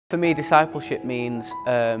For me, discipleship means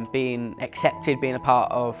being accepted, being a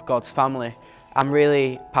part of God's family. I'm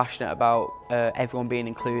really passionate about everyone being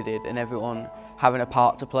included and everyone having a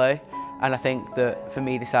part to play. And I think that for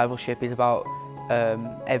me, discipleship is about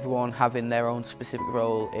everyone having their own specific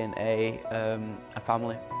role in a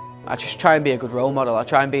family. I just try and be a good role model. I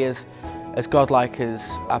try and be as godlike as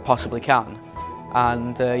I possibly can.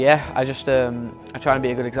 And yeah, I try and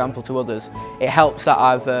be a good example to others. It helps that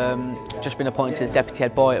I've just been appointed as deputy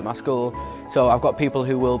head boy at my school, so I've got people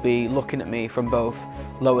who will be looking at me from both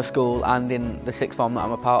lower school and in the sixth form that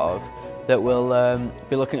I'm a part of, that will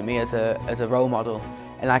be looking at me as a role model,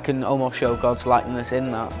 and I can almost show God's likeness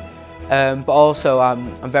in that. But also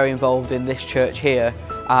I'm very involved in this church here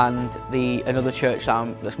and another church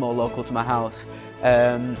that's more local to my house.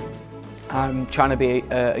 I'm trying to be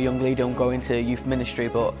a young leader. I'm going to youth ministry,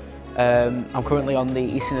 but I'm currently on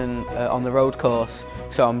the Isonen on the road course,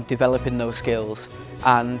 so I'm developing those skills.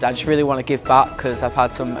 And I just really want to give back because I've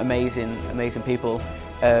had some amazing people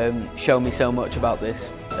show me so much about this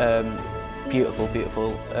beautiful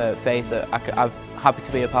faith that I'm happy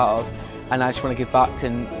to be a part of. And I just want to give back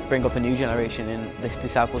and bring up a new generation in this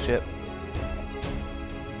discipleship.